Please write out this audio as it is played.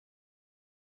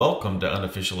Welcome to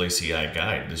Unofficial ACI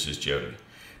Guide. This is Jody.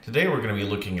 Today we're going to be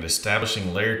looking at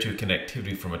establishing Layer 2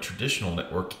 connectivity from a traditional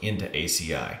network into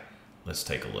ACI. Let's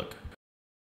take a look.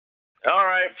 All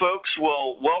right, folks.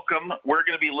 Well, welcome. We're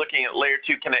going to be looking at Layer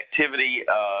 2 connectivity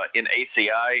in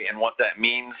ACI and what that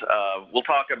means. We'll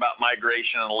talk about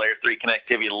migration and Layer 3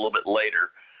 connectivity a little bit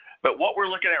later. But what we're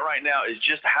looking at right now is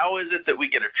just how is it that we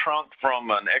get a trunk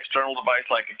from an external device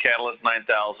like a Catalyst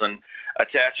 9000,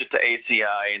 attach it to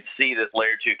ACI, and see that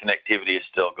Layer 2 connectivity is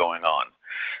still going on.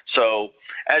 So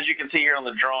as you can see here on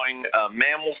the drawing,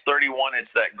 Mammals 31, it's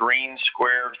that green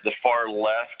square to the far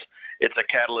left. It's a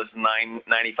Catalyst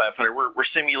 9500. We're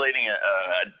simulating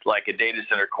like a data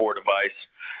center core device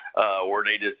or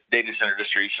data center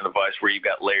distribution device where you've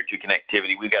got Layer 2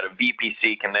 connectivity. We've got a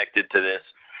VPC connected to this.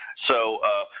 So,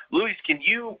 Luis, can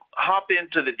you hop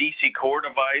into the DC core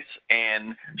device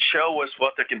and show us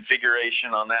what the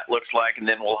configuration on that looks like, and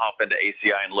then we'll hop into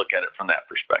ACI and look at it from that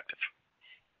perspective.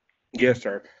 Yes,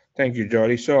 sir. Thank you,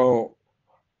 Jody. So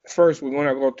first, we're going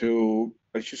to go to,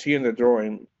 as you see in the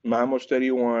drawing, Mammals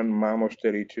 31, Mammals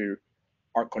 32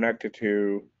 are connected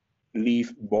to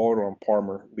Leaf, Boulder, and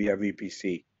Palmer via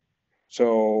VPC.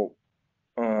 So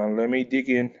let me dig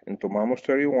into Mammals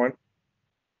 31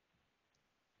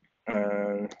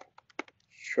 and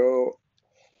show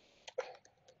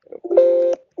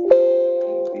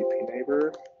VP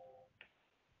neighbor.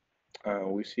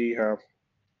 We see how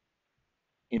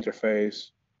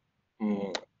interface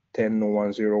 10.101,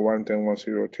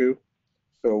 10.102.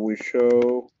 So we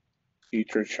show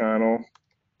feature channel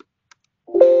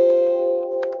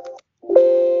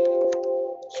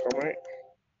summary,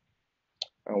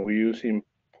 and we're using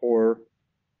port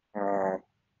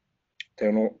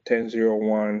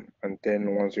 10.01 and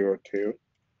 10.102.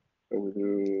 So we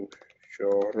do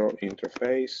show row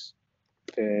interface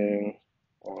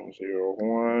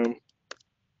 10.101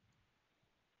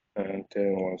 and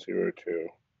 10.102.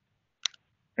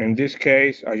 In this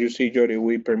case, as you see, Jody,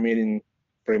 we're permitting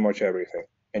pretty much everything,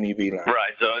 any VLAN.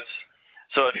 Right. So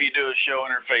if you do a show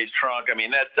interface trunk, I mean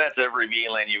that's every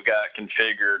VLAN you've got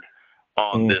configured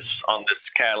on this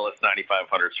Catalyst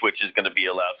 9500 switch is going to be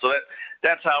allowed. So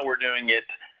that's how we're doing it,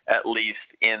 at least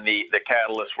in the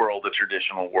Catalyst world, the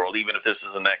traditional world. Even if this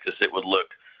is a Nexus, it would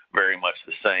look very much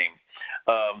the same.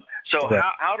 So right.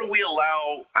 how are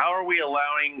we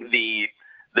allowing the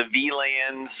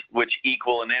VLANs, which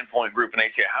equal an endpoint group in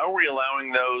ACI, how are we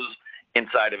allowing those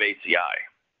inside of ACI?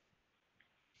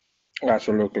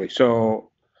 Absolutely.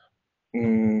 So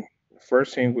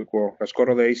first thing, let's go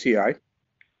to the ACI.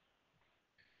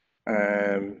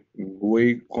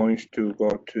 We're going to go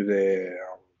to the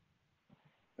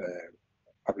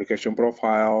application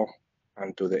profile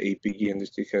and to the APG. In this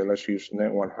case, let's use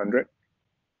Net 100.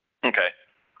 Okay.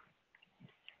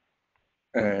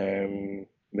 And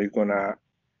we're gonna,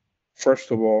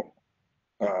 first of all,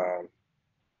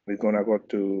 we're gonna go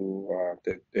to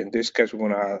in this case, we're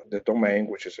gonna the domain,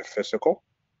 which is a physical.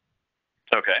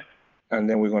 Okay. And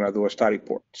then we're gonna do a static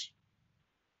ports.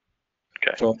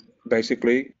 Okay. So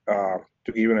basically, to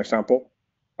give you an example,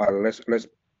 let's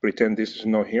pretend this is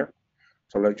not here.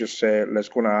 So let's just say let's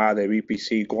gonna add a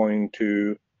VPC going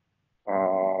to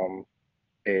one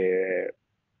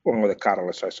of the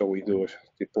catalysts. So we do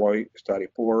deploy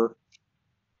static port,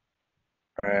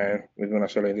 and we're gonna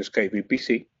select in this case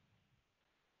VPC,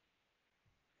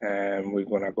 and we're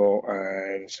gonna go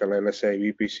and select, let's say,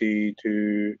 VPC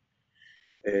to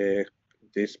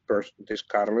this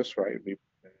catalyst, right?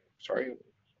 Sorry,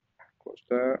 close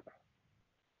that.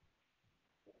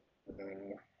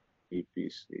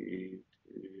 VPC to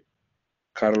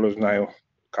Catalyst 1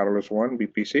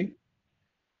 VPC,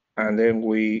 and then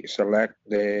we select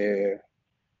the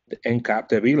end cap,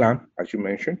 the VLAN, as you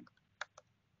mentioned.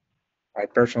 I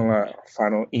personally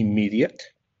find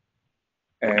immediate,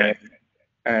 Okay.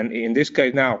 and in this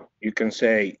case now you can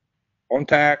say on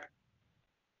tag,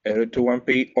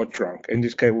 802.1p or trunk. In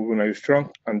this case, we're going to use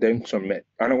trunk and then submit.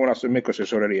 I don't want to submit because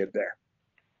it's already there.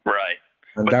 Right.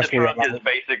 And but that's the trunk is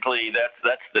basically,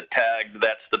 that's the tag,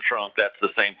 that's the trunk, that's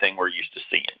the same thing we're used to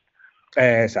seeing.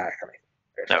 Exactly.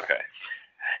 Okay.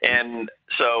 And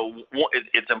so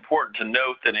it's important to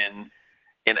note that in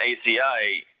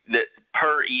ACI, that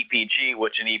per EPG,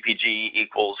 which an EPG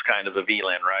equals kind of a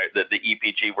VLAN, right? That the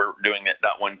EPG, we're doing that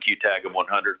 .1Q tag of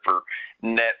 100 for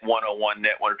net 101,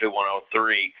 net 102,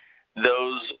 103.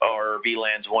 Those are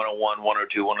VLANs 101,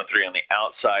 102, 103 on the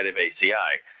outside of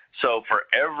ACI. So for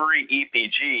every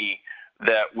EPG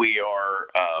that we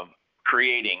are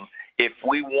creating, if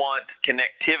we want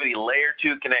connectivity, Layer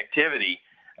 2 connectivity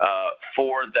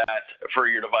for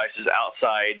your devices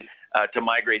outside to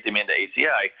migrate them into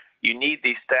ACI, you need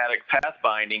these static path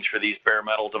bindings for these bare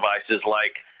metal devices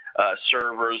like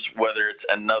servers, whether it's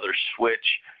another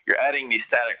switch. You're adding these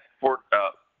static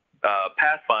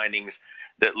path bindings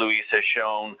that Luis has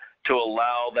shown to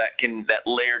allow that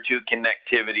layer 2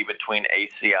 connectivity between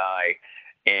ACI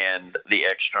and the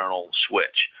external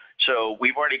switch. So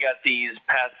we've already got these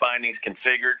path bindings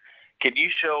configured. Can you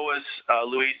show us,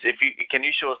 Luis, can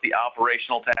you show us the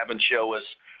operational tab and show us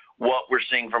what we're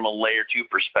seeing from a layer 2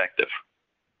 perspective?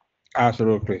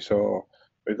 Absolutely. So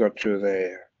we go to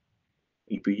the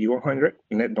EPG 100,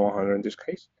 net 100 in this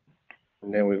case,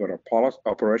 and then we go to policy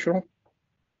operational.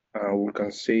 We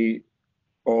can see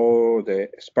all the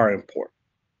sparring port.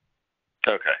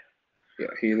 Okay. Yeah,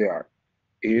 here they are.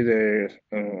 Here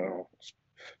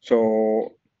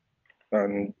so,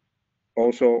 and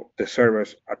also the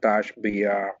servers attached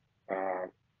via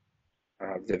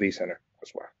the vCenter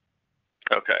as well.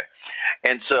 Okay.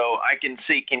 And so I can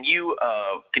see, can you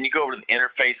go over to the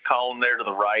interface column there to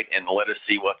the right and let us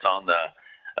see what's on the,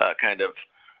 kind of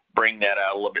bring that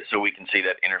out a little bit so we can see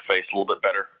that interface a little bit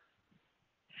better?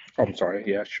 I'm sorry.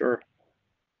 Yeah, sure.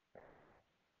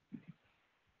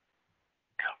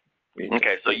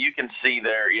 Okay, so you can see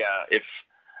there, yeah, if,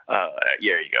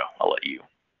 there you go. I'll let you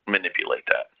manipulate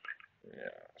that. Yeah.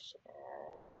 So,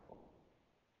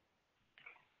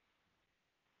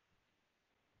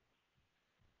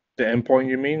 the endpoint,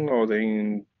 you mean, or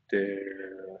the?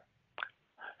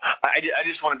 I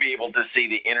just want to be able to see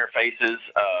the interfaces.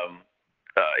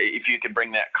 If you could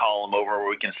bring that column over where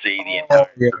we can see the entire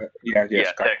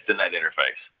text in that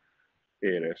interface.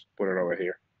 Here it is. Put it over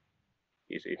here.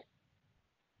 Easy.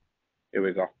 Here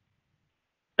we go.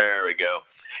 There we go.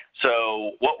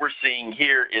 So what we're seeing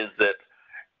here is that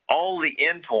all the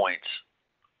endpoints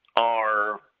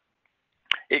are,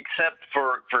 except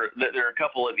for there are a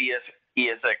couple of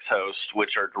ESX hosts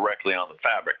which are directly on the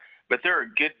fabric, but there are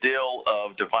a good deal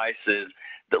of devices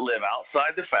that live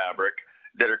outside the fabric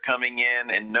that are coming in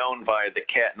and known via the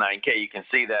Cat9K. You can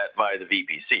see that via the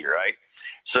VPC, right?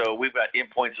 So we've got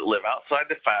endpoints that live outside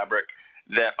the fabric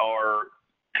that are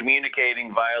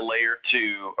communicating via layer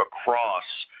 2 across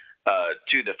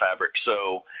to the fabric.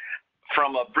 So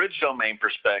from a bridge domain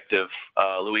perspective,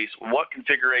 Luis, what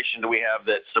configuration do we have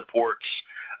that supports,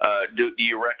 do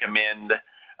you recommend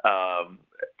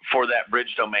for that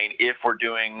bridge domain if we're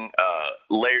doing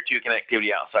layer 2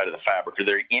 connectivity outside of the fabric? Are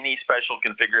there any special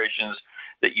configurations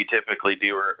that you typically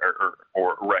do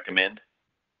or recommend?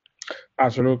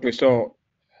 Absolutely. So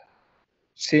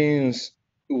since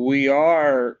we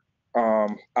are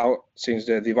since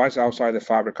the device outside the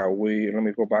fabric, let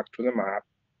me go back to the map,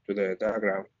 to the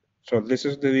diagram. So this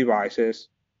is the devices,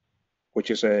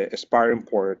 which is a aspiring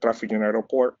port, a traffic generator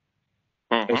port.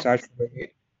 Mm-hmm. It's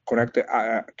actually connected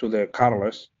to the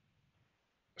catalyst.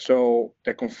 So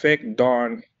the config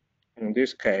done in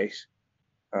this case,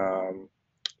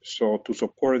 so to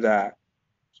support that,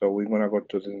 so we're gonna go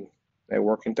to the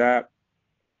networking tab,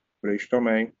 bridge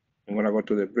domain. I'm gonna go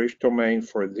to the bridge domain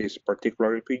for this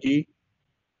particular RPG,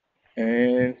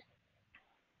 and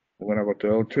I'm gonna go to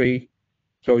L3.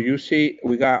 So you see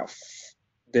we got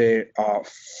the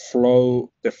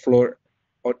flow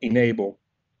enable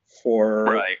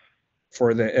for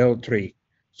the L3.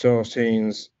 So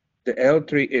since the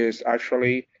L3 is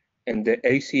actually in the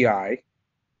ACI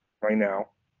right now,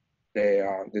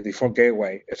 the default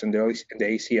gateway is in the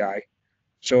ACI.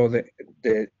 So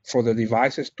for the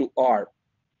devices to ARP,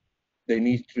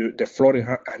 the floating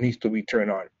needs to be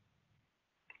turned on.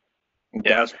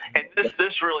 Yeah, and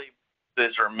this really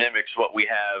mimics what we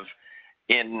have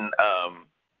in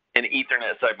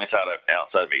Ethernet segments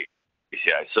outside of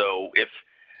ACI. So if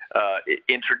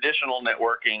in traditional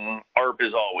networking, ARP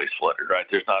is always flooded, right?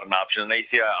 There's not an option. In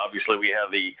ACI, obviously, we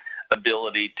have the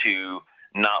ability to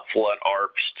not flood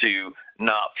ARPs, to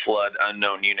not flood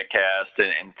unknown unicast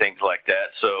and things like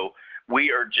that. So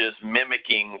we are just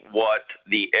mimicking what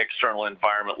the external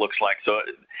environment looks like. So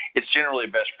it's generally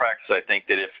best practice, I think,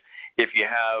 that if you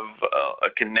have a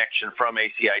connection from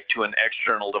ACI to an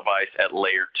external device at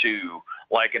layer 2,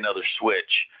 like another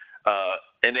switch,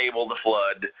 enable the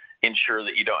flood, ensure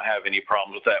that you don't have any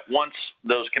problems with that. Once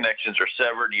those connections are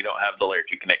severed, you don't have the layer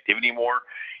 2 connectivity anymore.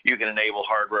 You can enable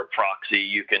hardware proxy,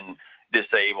 you can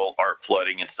disable ARP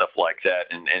flooding and stuff like that,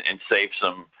 and save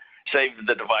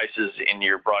the devices in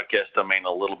your broadcast domain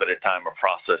a little bit of time of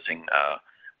processing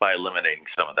by eliminating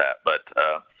some of that. But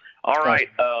all right.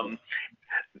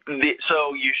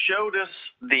 So you showed us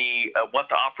what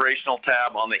the operational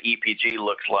tab on the EPG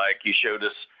looks like. You showed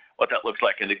us what that looks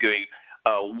like in the GUI.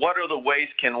 What are the ways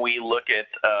can we look at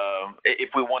if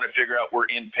we want to figure out where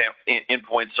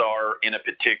endpoints are in a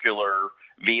particular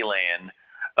VLAN?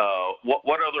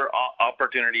 What other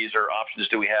opportunities or options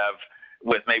do we have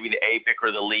with maybe the APIC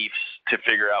or the leafs to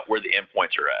figure out where the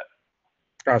endpoints are at?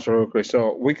 Absolutely.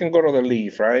 So we can go to the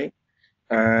leaf, right?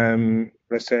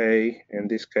 Let's say in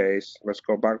this case, let's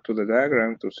go back to the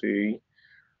diagram to see.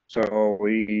 So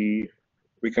we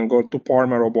can go to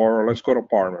Parmer or Borrow. Let's go to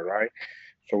Parmer, right?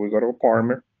 So we go to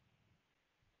Parmer.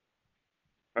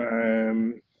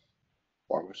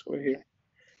 Parmer's over here.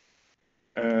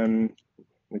 And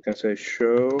we can say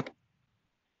show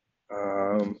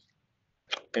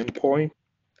endpoint.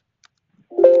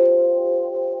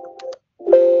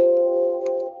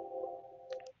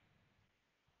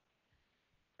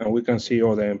 And we can see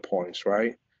all the endpoints,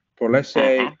 right? So let's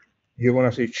say you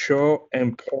want to see show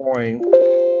endpoint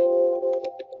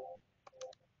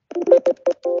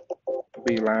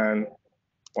VLAN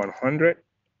 100.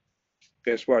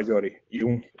 Guess what, Jody?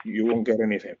 You won't get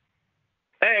anything.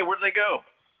 Hey, where'd they go?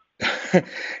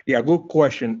 Yeah, good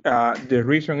question. The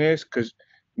reason is because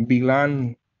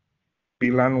VLAN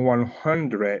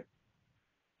 100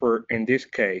 in this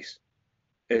case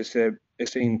is an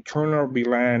internal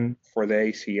VLAN for the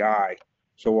ACI.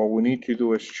 So what we need to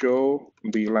do is show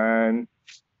VLAN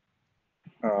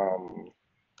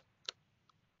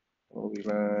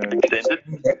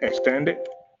extended.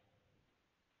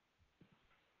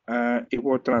 It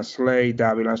will translate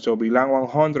that VLAN. So VLAN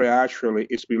 100 actually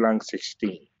is VLAN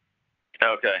 16.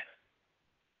 Okay.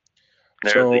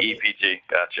 There's the EPG.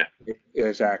 Gotcha.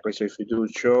 Exactly. So if you do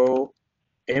show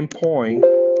endpoint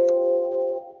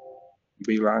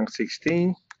VLAN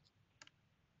 16,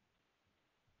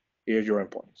 here's your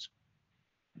endpoints.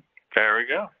 There we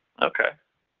go. Okay.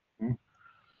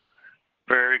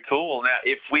 Very cool. Now,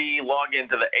 if we log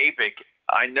into the APIC,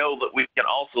 I know that we can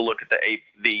also look at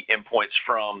the endpoints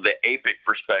from the APIC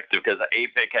perspective, because the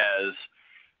APIC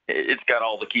it's got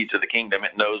all the keys to the kingdom.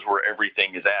 It knows where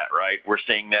everything is at, right? We're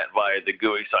seeing that via the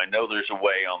GUI, so I know there's a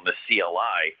way on the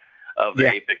CLI of the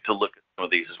APIC to look at some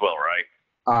of these as well, right?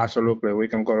 Absolutely. We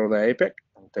can go to the APIC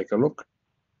and take a look.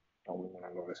 And we're going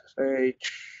to go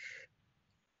SSH,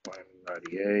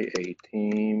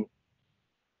 198.18,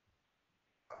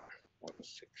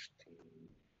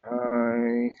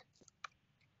 169,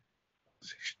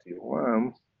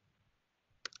 61.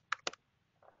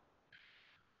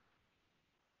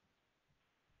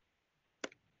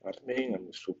 Admin and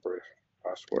the super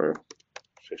password,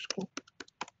 Cisco.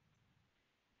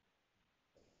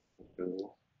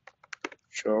 Do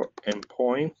show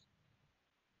endpoint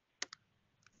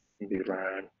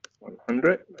VLAN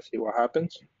 100. Let's see what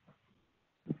happens.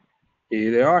 Here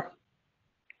they are.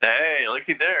 Hey,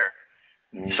 looky there.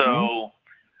 So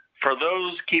for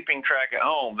those keeping track at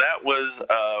home, that was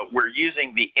we're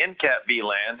using the NCAP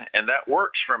VLAN, and that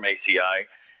works from ACI.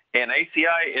 And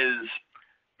ACI is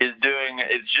just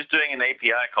doing an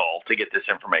API call to get this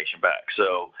information back.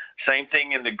 So same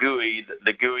thing in the GUI.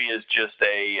 The GUI is just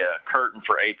a curtain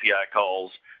for API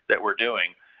calls that we're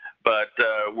doing. But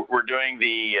we're doing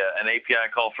an API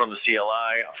call from the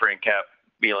CLI for NCAP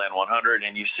VLAN 100,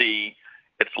 and you see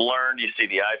it's learned. You see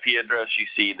the IP address. You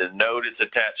see the node it's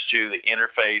attached to, the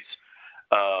interface,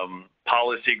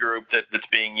 policy group that's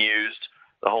being used,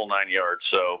 the whole 9 yards.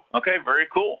 So, okay, very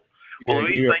cool. Well,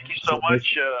 Luis, thank you so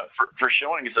much for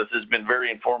showing us this. This has been very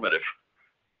informative.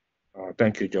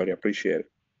 Thank you, Jody. I appreciate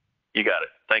it. You got it.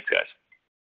 Thanks, guys.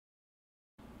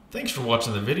 Thanks for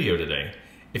watching the video today.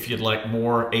 If you'd like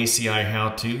more ACI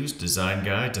how-tos, design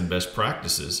guides, and best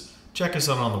practices, check us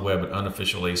out on the web at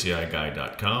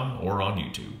unofficialaciguide.com or on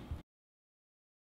YouTube.